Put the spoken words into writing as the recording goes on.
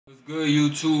Good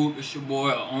YouTube, it's your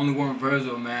boy Only One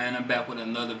Virgil, man. I'm back with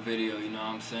another video, you know what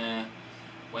I'm saying?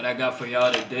 What I got for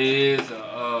y'all today is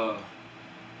a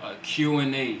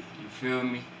Q&A, you feel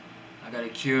me? I got a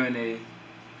Q&A.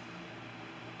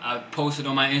 I posted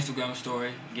on my Instagram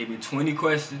story, gave me 20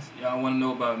 questions. Y'all want to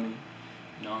know about me.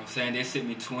 You know what I'm saying? They sent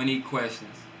me 20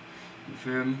 questions. You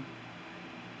feel me?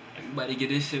 Everybody get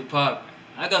this shit poppin'.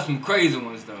 I got some crazy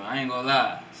ones though, I ain't gonna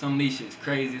lie. Some of these shit's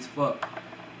crazy as fuck.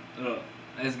 Look,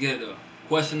 let's get it.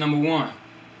 Question number 1.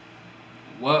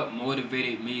 What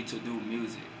motivated me to do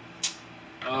music?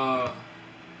 I've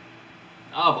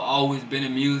always been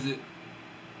in music.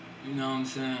 You know what I'm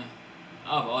saying?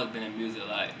 I've always been in music.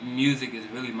 Like, music is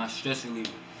really my stress reliever.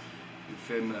 You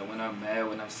feel me? Like, when I'm mad,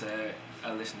 when I'm sad,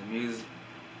 I listen to music.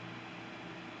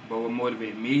 But what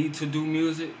motivated me to do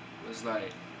music was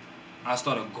like, I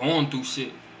started going through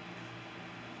shit.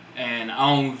 And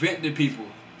I don't vent to people.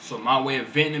 So my way of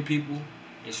venting people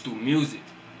is through music.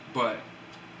 But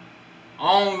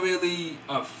I'm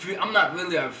not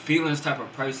really a feelings type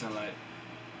of person. Like,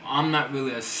 I'm not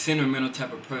really a sentimental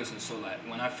type of person. So like,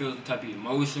 when I feel some type of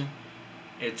emotion,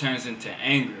 it turns into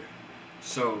anger.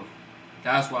 So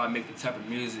that's why I make the type of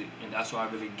music, and that's why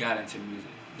I really got into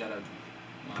music that I do. You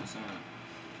know what I'm saying?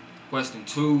 Question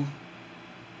 2.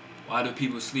 Why do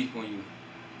people sleep on you?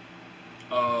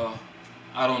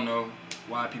 I don't know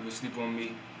why people sleep on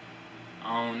me.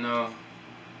 I don't know.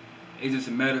 It's just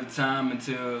a matter of time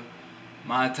until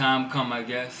my time come, I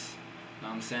guess. You know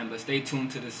what I'm saying? But stay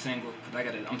tuned to the single, cause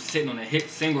I'm sitting on a hit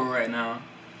single right now.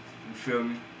 You feel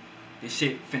me? This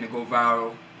shit finna go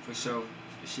viral for sure.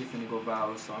 This shit finna go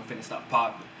viral, so I'm finna stop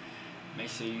popping. Make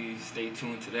sure you stay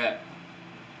tuned to that.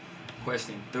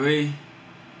 Question 3.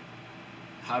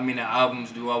 How many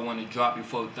albums do I want to drop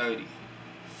before 30?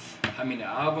 How many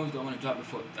albums do I want to drop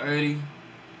before 30?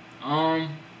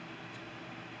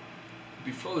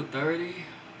 Before 30,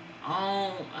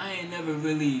 I ain't never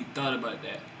really thought about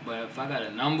that. But if I got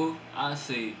a number, I'd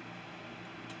say,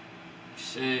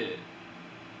 shit,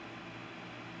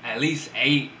 at least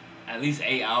 8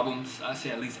 albums. I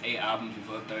say at least 8 albums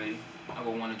before 30. I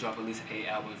would want to drop at least 8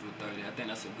 albums before 30. I think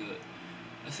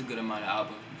that's a good amount of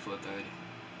albums before 30.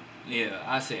 Yeah,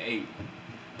 I say 8.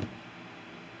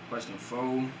 Question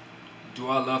 4. Do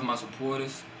I love my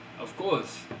supporters? Of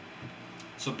course.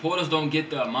 Supporters don't get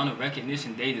the amount of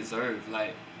recognition they deserve.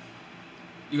 Like,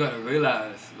 you gotta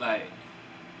realize, like,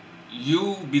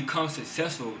 you become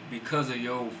successful because of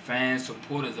your fans,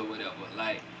 supporters, or whatever.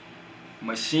 Like,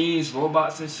 machines,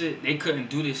 robots, and shit, they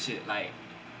couldn't do this shit. Like,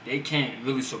 they can't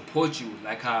really support you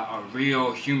like how a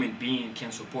real human being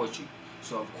can support you.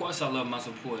 So of course I love my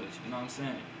supporters, you know what I'm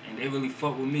saying? And they really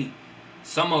fuck with me.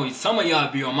 Some of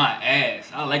y'all be on my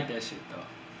ass. I like that shit though.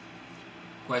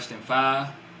 Question 5.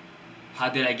 How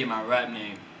did I get my rap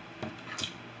name?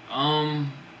 I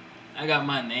got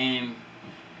my name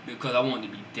because I wanted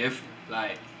to be different.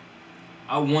 Like,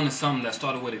 I wanted something that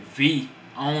started with a V.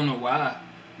 I don't know why.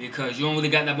 Because you don't really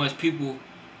got that much people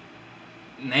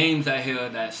names out here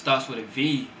that starts with a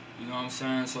V. You know what I'm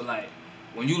saying? So like,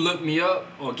 when you look me up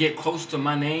or get close to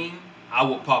my name, I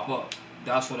will pop up.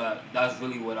 That's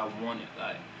really what I wanted.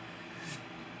 Like,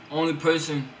 only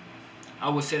person I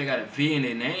would say that got a V in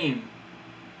their name,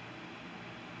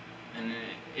 and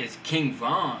it's King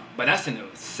Von. But that's in the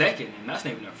second name. That's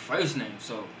not even their first name.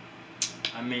 So,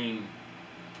 I mean,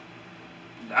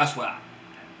 that's the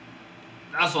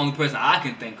only person I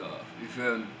can think of. You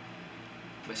feel me?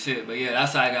 But yeah,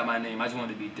 that's how I got my name. I just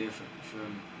wanted to be different. You feel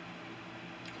me?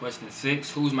 Question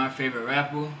 6. Who's my favorite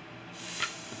rapper?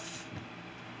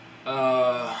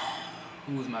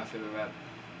 Who's my favorite rapper?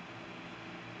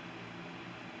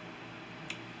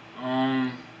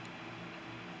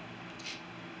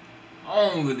 I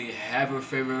don't really have a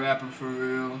favorite rapper for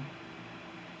real.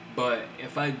 But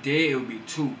if I did, it would be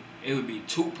 2. It would be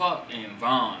Tupac and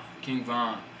Von. King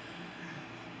Von.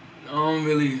 I don't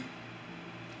really...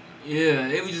 Yeah,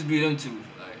 it would just be them 2.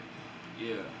 Like,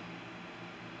 yeah.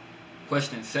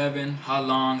 Question 7. How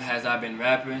long has I been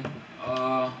rapping?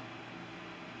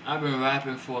 I've been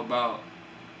rapping for about,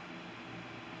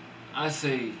 I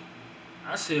say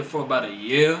for about a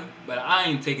year, but I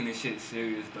ain't taking this shit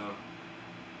serious though.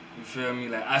 You feel me?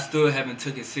 Like, I still haven't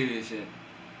took it serious yet.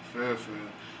 For real.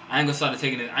 I ain't gonna start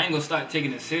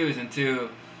taking it serious until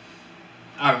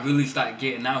I really start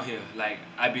getting out here. Like,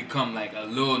 I become like a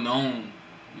little known,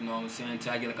 you know what I'm saying?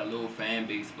 Until I get like a little fan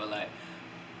base. But like,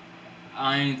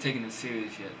 I ain't taking it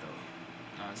serious yet though.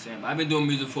 You know what I'm saying? But I've been doing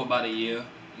music for about a year.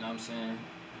 You know what I'm saying?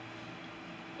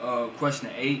 Question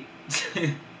 8.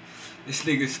 This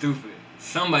nigga's stupid.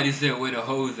 Somebody said where the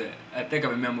hoes at. I think I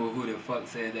remember who the fuck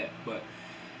said that. But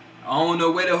I don't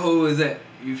know where the hoe is at.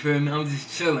 You feel me? I'm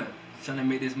just chilling, trying to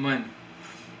make this money.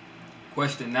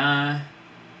 Question 9.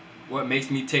 What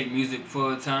makes me take music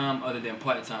full time other than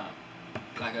part time?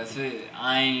 Like I said,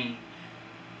 I'm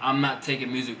not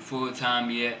taking music full time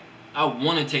yet. I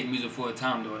want to take music full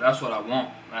time though. That's what I want.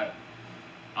 Like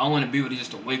I want to be able to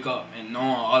just to wake up and knowing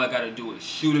all I gotta do is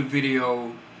shoot a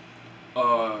video,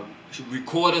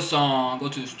 record a song, go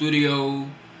to the studio,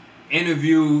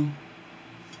 interview,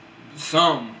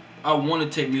 something. I want to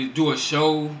take music, do a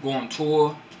show, go on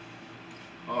tour.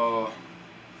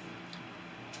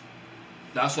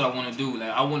 That's what I want to do.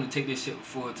 Like I want to take this shit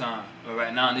full time. But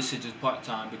right now this shit just part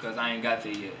time because I ain't got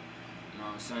there yet. You know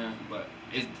what I'm saying? But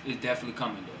it's definitely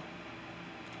coming though.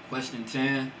 Question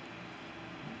 10.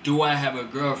 Do I have a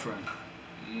girlfriend?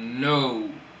 No.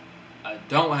 I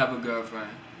don't have a girlfriend.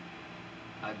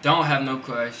 I don't have no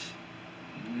crush.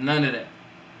 None of that.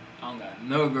 I don't got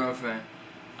no girlfriend.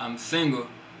 I'm single,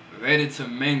 ready to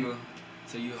mingle.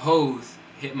 So you hoes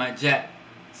hit my jack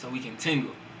so we can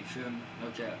tingle. You feel me? No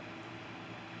cap.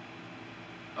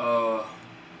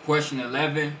 Question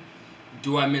 11.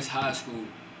 Do I miss high school?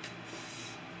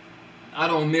 I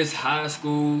don't miss high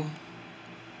school.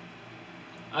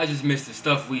 I just miss the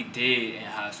stuff we did in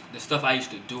high school. The stuff I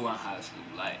used to do in high school.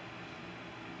 Like,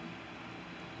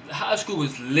 high school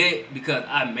was lit because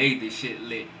I made this shit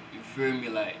lit. You feel me?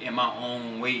 Like, in my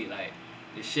own way. Like,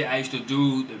 the shit I used to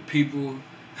do, the people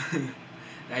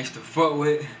that I used to fuck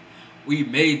with, we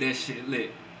made that shit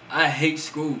lit. I hate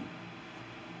school.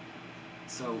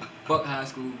 So, fuck high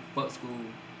school, fuck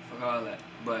all that.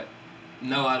 But,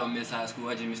 no, I don't miss high school.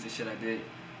 I just miss the shit I did.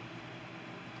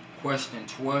 Question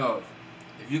 12.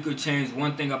 If you could change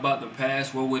one thing about the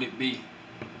past, what would it be?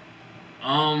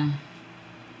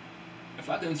 If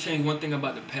I could change one thing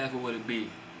about the past, what would it be?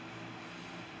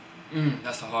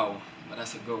 That's a hard one, but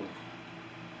that's a good one.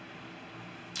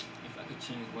 If I could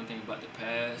change one thing about the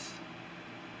past,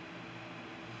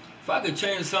 if I could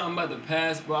change something about the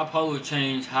past, bro, I probably would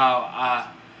change how I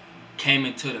came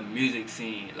into the music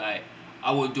scene. Like,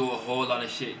 I would do a whole lot of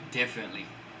shit differently.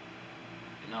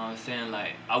 You know what I'm saying?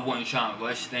 Like, I wouldn't try and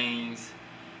rush things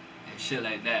and shit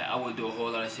like that. I would do a whole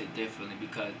lot of shit differently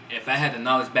because if I had the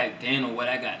knowledge back then or what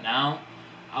I got now,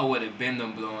 I would have been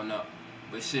them blowing up.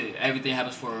 But shit, everything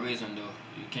happens for a reason though.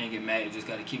 You can't get mad. You just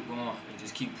gotta keep going and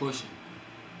just keep pushing.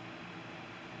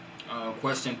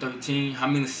 Question 13. How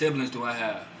many siblings do I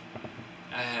have?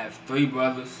 I have 3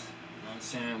 brothers. You know what I'm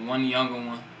saying? 1 younger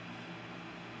one.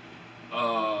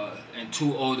 And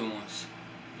 2 older ones.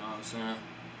 You know what I'm saying?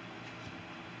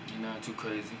 You're not too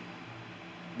crazy.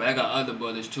 But I got other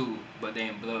brothers too, but they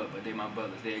ain't blood, but they my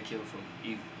brothers. They'll kill for me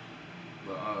either.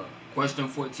 But question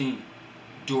 14.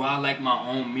 Do I like my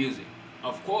own music?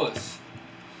 Of course.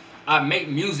 I make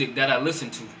music that I listen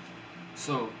to.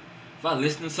 So if I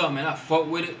listen to something and I fuck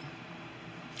with it,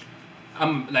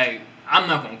 I'm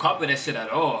not gonna copy that shit at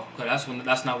all, cause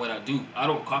that's not what I do. I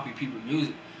don't copy people's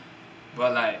music.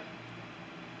 But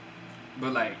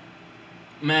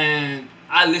man,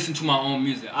 I listen to my own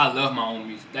music. I love my own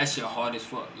music. That shit hard as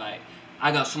fuck. Like,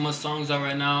 I got so much songs out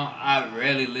right now, I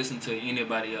rarely listen to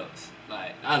anybody else.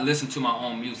 Like, I listen to my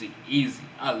own music easy.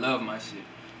 I love my shit.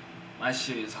 My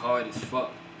shit is hard as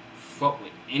fuck. Fuck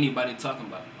with anybody talking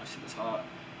about it. My shit is hard.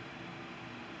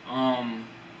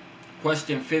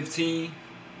 Question 15.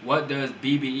 What does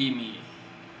BBE mean?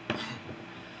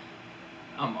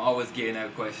 I'm always getting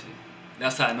that question.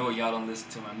 That's how I know y'all don't listen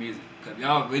to my music. Cause if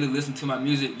y'all really listen to my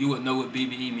music, you would know what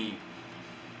BBE mean.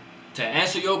 To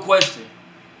answer your question,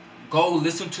 go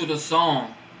listen to the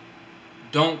song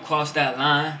Don't Cross That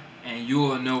Line, and you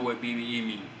will know what BBE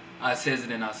mean. I says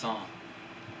it in our song.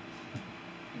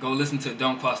 Go listen to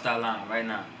Don't Cross That Line right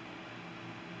now.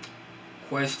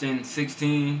 Question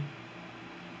 16.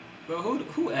 Bro,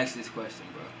 who asked this question,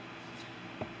 bro?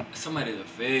 Somebody in the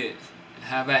feds.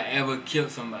 Have I ever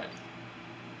killed somebody?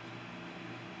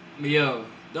 Yo,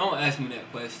 don't ask me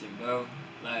that question, bro.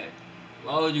 Like,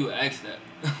 why would you ask that?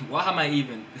 Why am I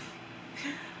even...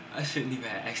 I shouldn't even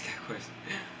have asked that question.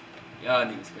 Y'all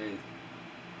niggas crazy.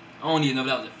 I don't even know if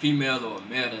that was a female or a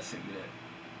male that sent me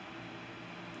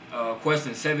that.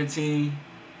 Question 17.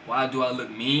 Why do I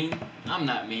look mean? I'm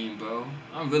not mean, bro.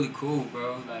 I'm really cool,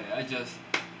 bro. Like, I just...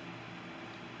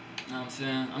 You know what I'm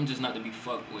saying? I'm just not to be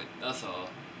fucked with. That's all.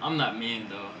 I'm not mean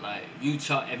though. Like,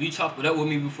 if you chop it up with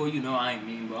me before, you know I ain't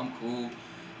mean, bro. I'm cool.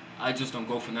 I just don't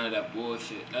go for none of that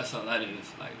bullshit. That's all that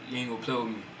is. Like, you ain't gonna play with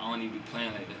me. I don't even be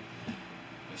playing like that.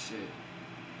 But shit.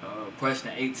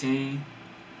 Question 18.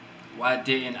 Why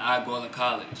didn't I go to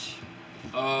college?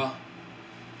 Why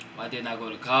didn't I go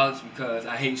to college? Because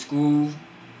I hate school.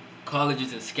 College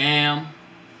is a scam.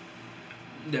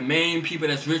 the main people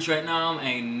that's rich right now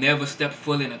ain't never stepped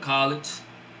foot into college.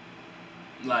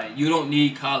 Like, you don't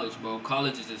need college, bro.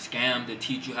 College is a scam to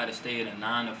teach you how to stay in a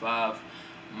 9-to-5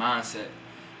 mindset.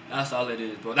 That's all it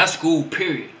is, bro. That's school,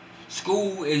 period.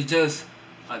 School is just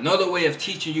another way of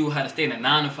teaching you how to stay in a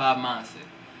 9-to-5 mindset.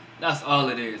 That's all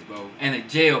it is, bro. And a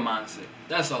jail mindset.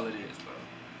 That's all it is,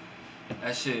 bro.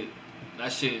 That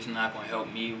shit is not gonna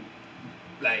help me.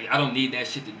 Like, I don't need that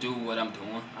shit to do what I'm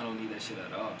doing. I don't need that shit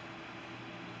at all.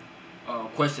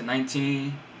 Question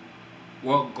 19.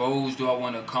 What goals do I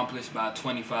want to accomplish by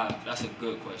 25? That's a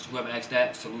good question. Whoever asked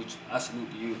that, salute you. I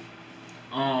salute you.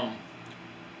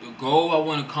 The goal I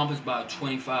want to accomplish by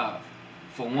 25.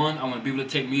 For one, I want to be able to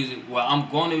take music. Well, I'm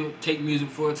going to take music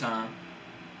full time.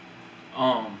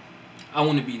 I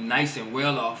want to be nice and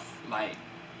well off, like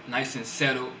nice and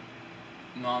settled.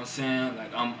 You know what I'm saying?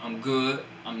 Like, I'm good.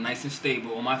 I'm nice and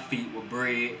stable on my feet with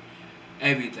bread,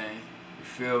 everything. You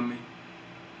feel me?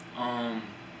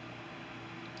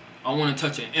 I want to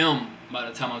touch an M by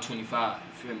the time I'm 25.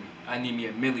 You feel me? I need me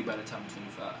a milli by the time I'm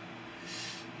 25.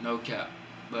 No cap.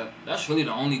 But that's really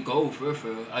the only goal for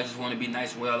real. I just want to be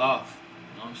nice, well off.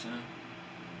 You know what I'm saying?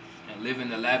 And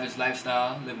living a lavish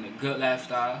lifestyle, living a good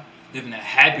lifestyle, living a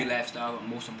happy lifestyle, but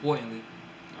most importantly. You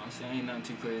know what I'm saying? Ain't nothing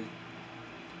too crazy.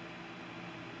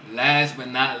 Last but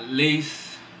not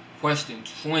least, question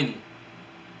 20.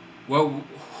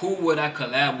 Who would I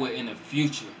collab with in the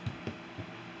future?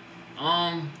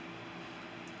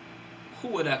 Who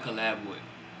would I collab with?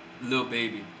 Lil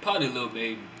Baby. Probably Lil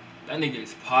Baby. That nigga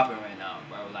is popping right now,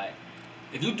 bro. Like,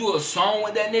 if you do a song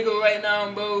with that nigga right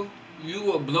now, bro, you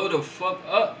will blow the fuck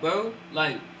up, bro.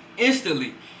 Like,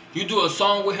 instantly. You do a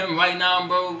song with him right now,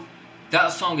 bro,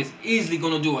 that song is easily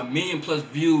gonna do 1 million+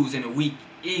 views in a week.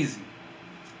 Easy.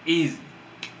 Easy.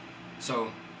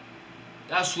 So,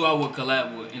 that's who I would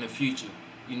collab with in the future.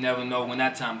 You never know when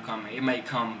that time coming. It may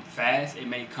come fast. It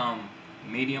may come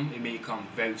medium. It may come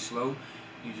very slow.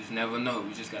 You just never know.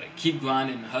 You just gotta keep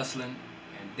grinding and hustling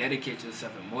and dedicate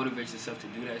yourself and motivate yourself to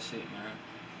do that shit, man.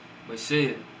 But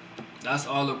shit, that's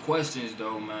all the questions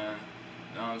though, man.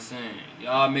 You know what I'm saying?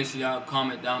 Y'all make sure y'all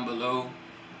comment down below.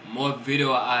 More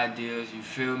video ideas, you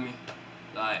feel me?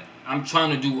 Like, I'm trying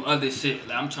to do other shit.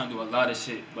 Like, I'm trying to do a lot of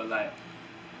shit. But like,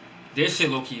 this shit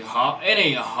low-key hard. It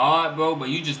ain't hard, bro, but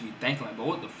you just be thinking like, bro,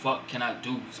 what the fuck can I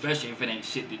do? Especially if it ain't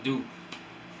shit to do.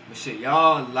 But shit,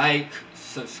 y'all like,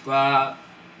 subscribe,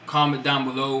 comment down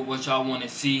below what y'all want to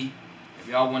see. If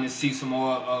y'all want to see some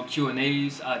more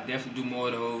Q&As, I'll definitely do more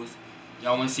of those.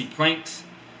 Y'all want to see pranks?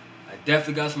 I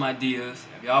definitely got some ideas.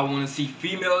 If y'all want to see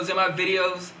females in my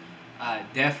videos, I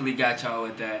definitely got y'all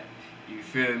with that. You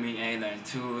feel me? Ain't nothing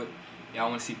to it. Y'all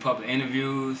want to see public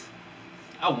interviews?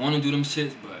 I want to do them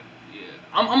shits, but yeah,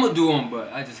 I'm gonna do them,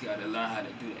 but I just gotta learn how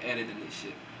to do the editing and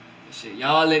shit. But shit,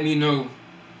 y'all let me know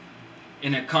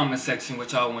in the comment section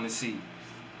what y'all want to see.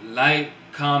 Like,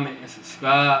 comment, and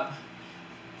subscribe.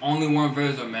 Only one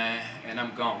verse, man, and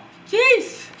I'm gone.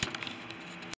 Jeez.